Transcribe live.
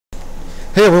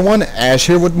Hey everyone, Ash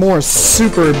here with more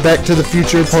Super Back to the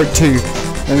Future Part 2.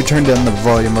 Let me turn down the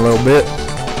volume a little bit.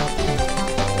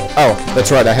 Oh,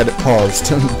 that's right, I had it paused.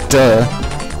 Duh.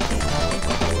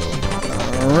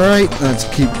 Alright, let's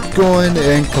keep going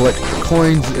and collect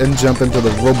coins and jump into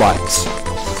the robots.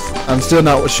 I'm still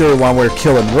not sure why we're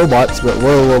killing robots, but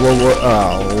whoa.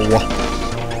 Oh.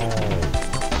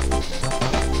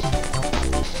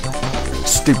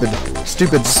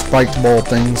 Stupid spiked ball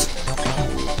things.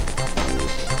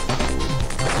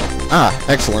 Ah,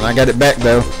 excellent. I got it back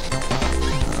though.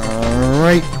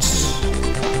 Alright.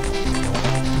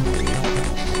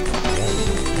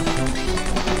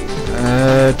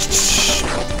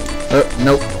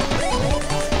 Nope.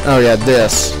 Oh yeah,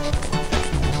 this.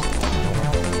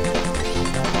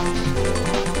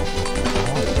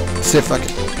 See if I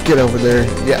can get over there.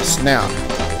 Yes, now.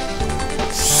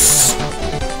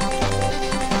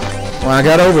 Well, I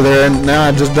got over there and now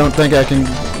I just don't think I can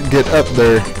get up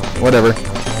there. Whatever.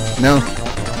 No.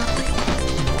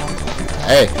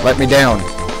 Hey, let me down.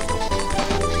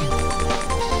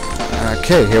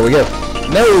 Okay, here we go.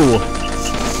 No!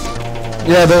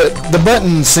 Yeah, the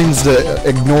button seems to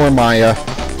ignore my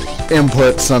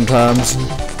input sometimes,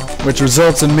 which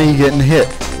results in me getting hit.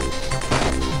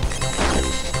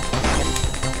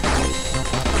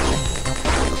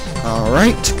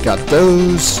 Alright, got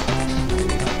those.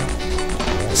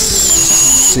 Let's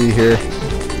see here.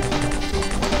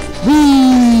 Whee!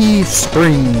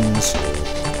 Springs.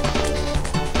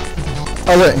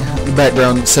 Oh look, the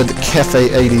background said the Cafe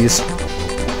 80s.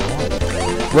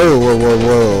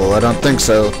 Whoa, I don't think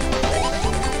so.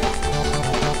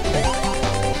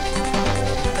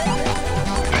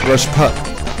 Rush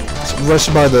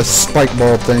by the spike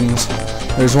ball things.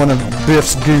 There's one of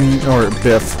Griff's goons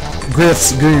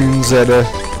that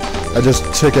I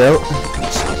just took out.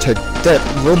 Let's take that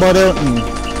robot out and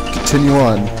continue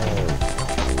on.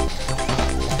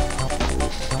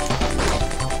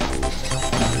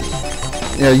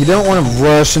 Yeah, you don't want to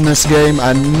rush in this game.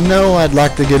 I know I'd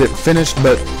like to get it finished,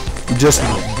 but you just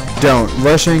don't.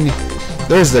 Rushing,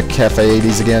 there's the Cafe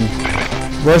 80s again.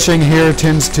 Rushing here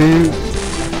tends to,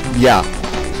 yeah.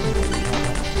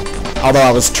 Although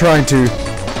I was trying to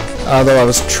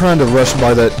rush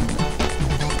by that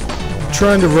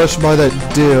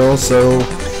deal, so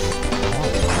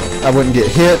I wouldn't get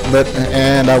hit,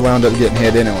 and I wound up getting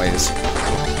hit anyways.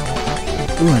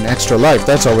 Ooh, an extra life.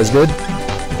 That's always good.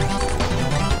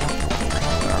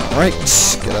 Alright,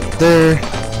 get up there.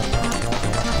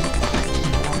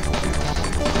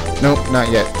 Nope, not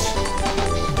yet.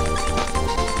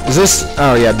 Is this?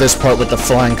 Oh yeah, this part with the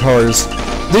flying cars.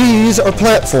 These are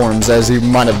platforms, as you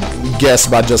might have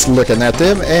guessed by just looking at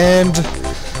them, and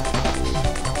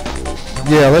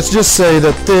yeah, let's just say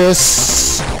that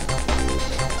this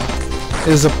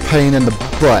is a pain in the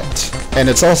butt, and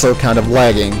it's also kind of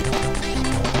lagging.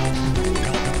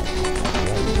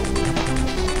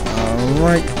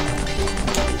 Alright.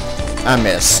 I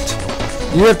missed.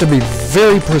 You have to be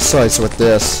very precise with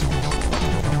this.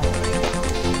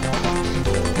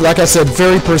 Like I said,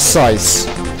 very precise.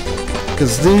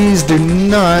 Because these do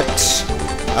not...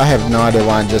 I have no idea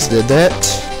why I just did that.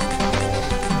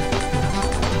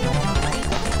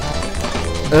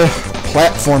 Ugh,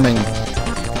 platforming.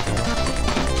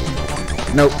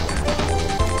 Nope.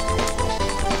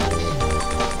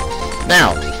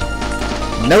 Now.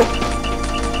 Nope.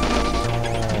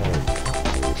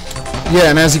 Yeah,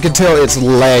 and as you can tell, it's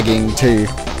lagging too.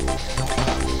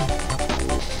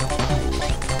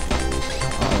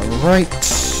 Alright.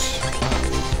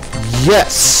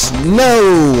 Yes!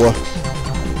 No!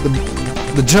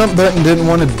 The jump button didn't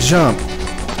want to jump.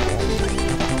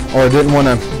 Or it didn't want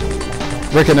to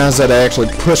recognize that I actually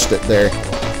pushed it there.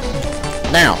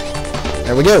 Now.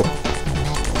 There we go.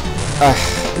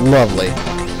 Lovely.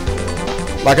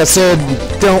 Like I said, you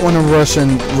don't want to rush.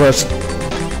 And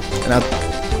I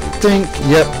think,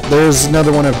 yep, there's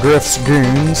another one of Griff's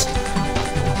goons.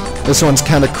 This one's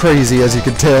kind of crazy, as you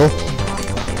can tell.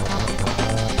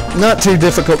 Not too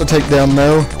difficult to take down,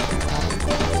 though.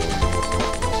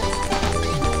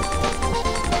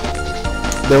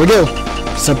 There we go.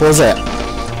 Simple as that.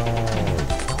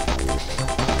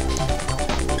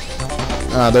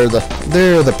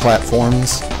 They're the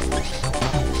platforms.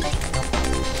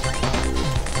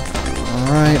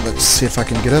 Alright, let's see if I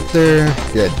can get up there.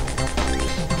 Good.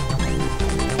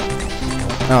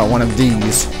 Oh, one of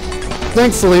these.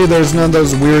 Thankfully, there's none of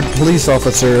those weird police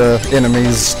officer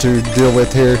enemies to deal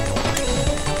with here.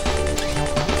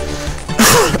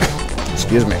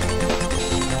 Excuse me.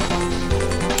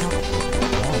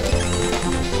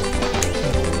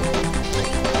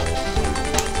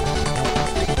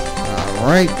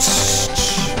 Alright.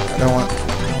 I don't want...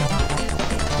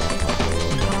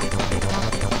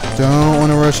 don't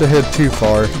want to rush ahead too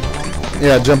far.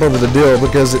 Yeah, jump over the deal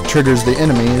because it triggers the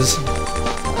enemies.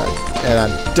 And I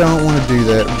don't want to do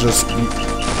that. Just...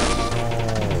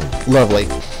 lovely.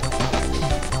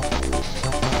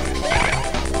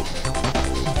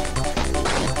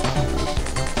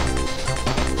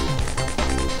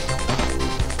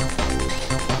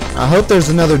 I hope there's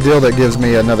another deal that gives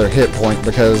me another hit point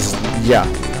because, yeah,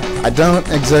 I don't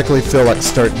exactly feel like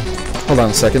starting... Hold on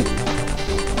a second.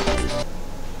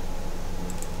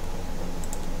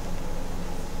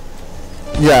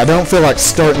 Yeah, I don't feel like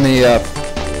starting the,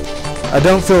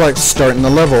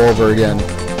 level over again.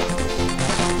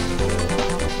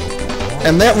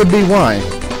 And that would be why.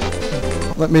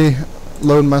 Let me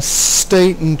load my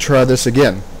state and try this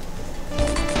again.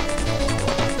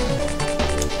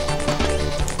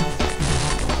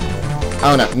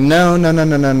 Oh no, no, no, no,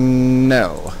 no, no,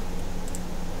 no.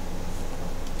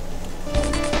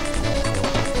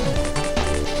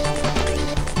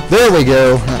 There we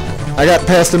go. I got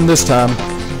past him this time.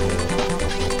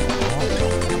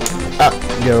 Up,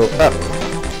 go, up.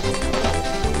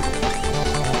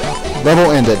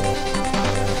 Level ended.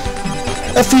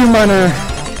 A few minor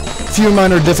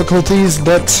difficulties,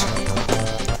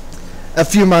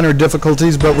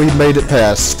 but we made it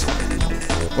past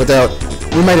without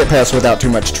too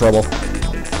much trouble.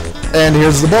 And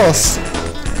here's the boss.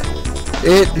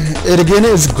 It again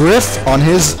is Griff on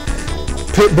his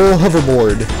Pitbull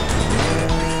hoverboard.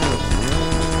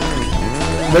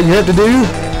 What you have to do,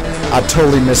 I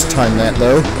totally mistimed that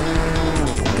though.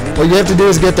 What you have to do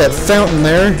is get that fountain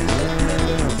there.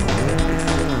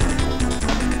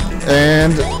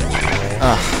 And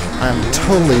I'm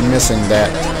totally missing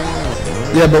that.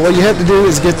 Yeah, but what you have to do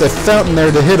is get the fountain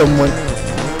there to hit him when...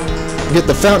 Get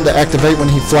the fountain to activate when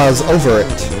he flies over it.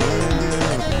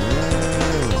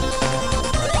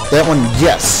 That one,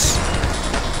 yes.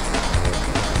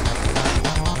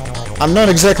 I'm not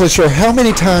exactly sure how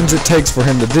many times it takes for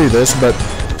him to do this, but...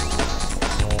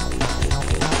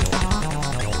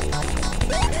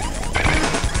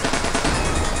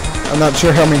 I'm not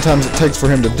sure how many times it takes for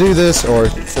him to do this, or...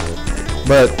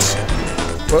 But...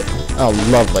 Oh,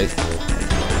 lovely.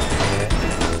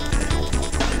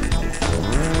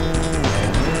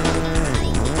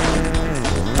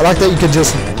 I like that you could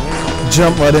just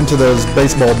jump right into those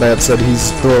baseball bats that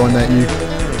he's throwing at you.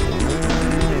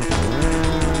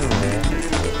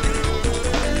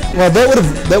 Well,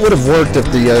 that would have worked if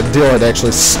the deal had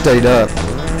actually stayed up.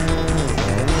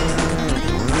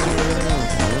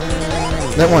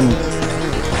 That one...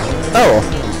 Oh,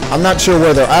 I'm not sure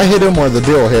whether I hit him or the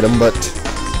deal hit him, but...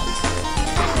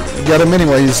 Got him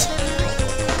anyways.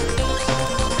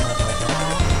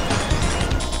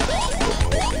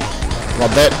 Well,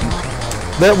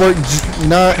 that worked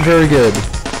not very good.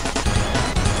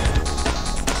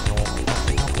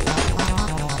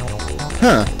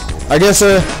 Huh. I guess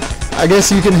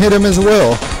you can hit him as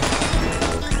well.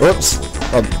 Whoops.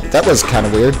 Well, that was kind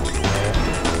of weird.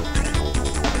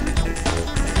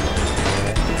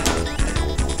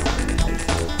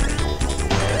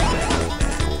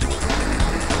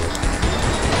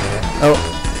 Oh.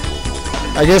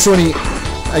 I guess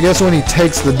when he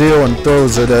takes the deal and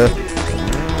throws it,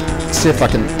 let's see if I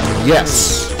can...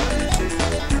 Yes!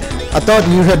 I thought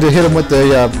you had to hit him with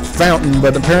the fountain,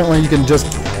 but apparently you can just...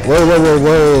 Whoa, whoa, whoa,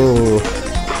 whoa!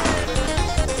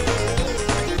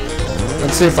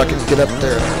 Let's see if I can get up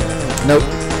there. Nope.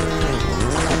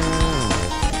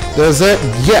 Does that?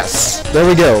 Yes! There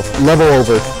we go. Level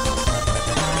over.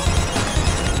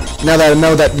 Now that I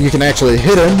know that you can actually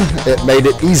hit him, it made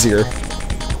it easier.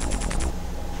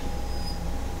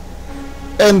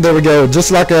 And there we go.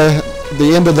 Just like the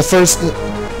end of the first...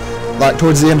 Like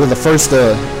towards the end of the first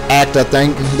act, I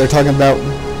think. They're talking about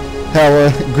how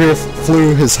Griff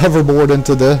flew his hoverboard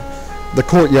into the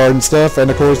courtyard and stuff,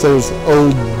 and of course there's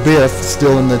old Biff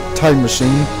still in the time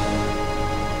machine.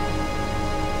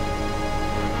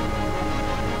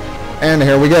 And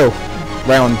here we go.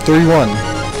 Round 3-1.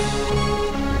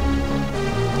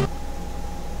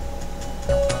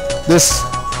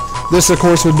 This of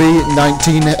course would be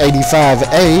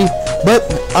 1985A, but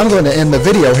I'm going to end the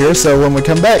video here, so when we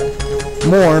come back,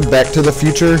 more Back to the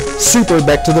Future, Super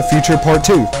Back to the Future Part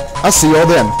 2. I'll see you all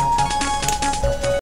then.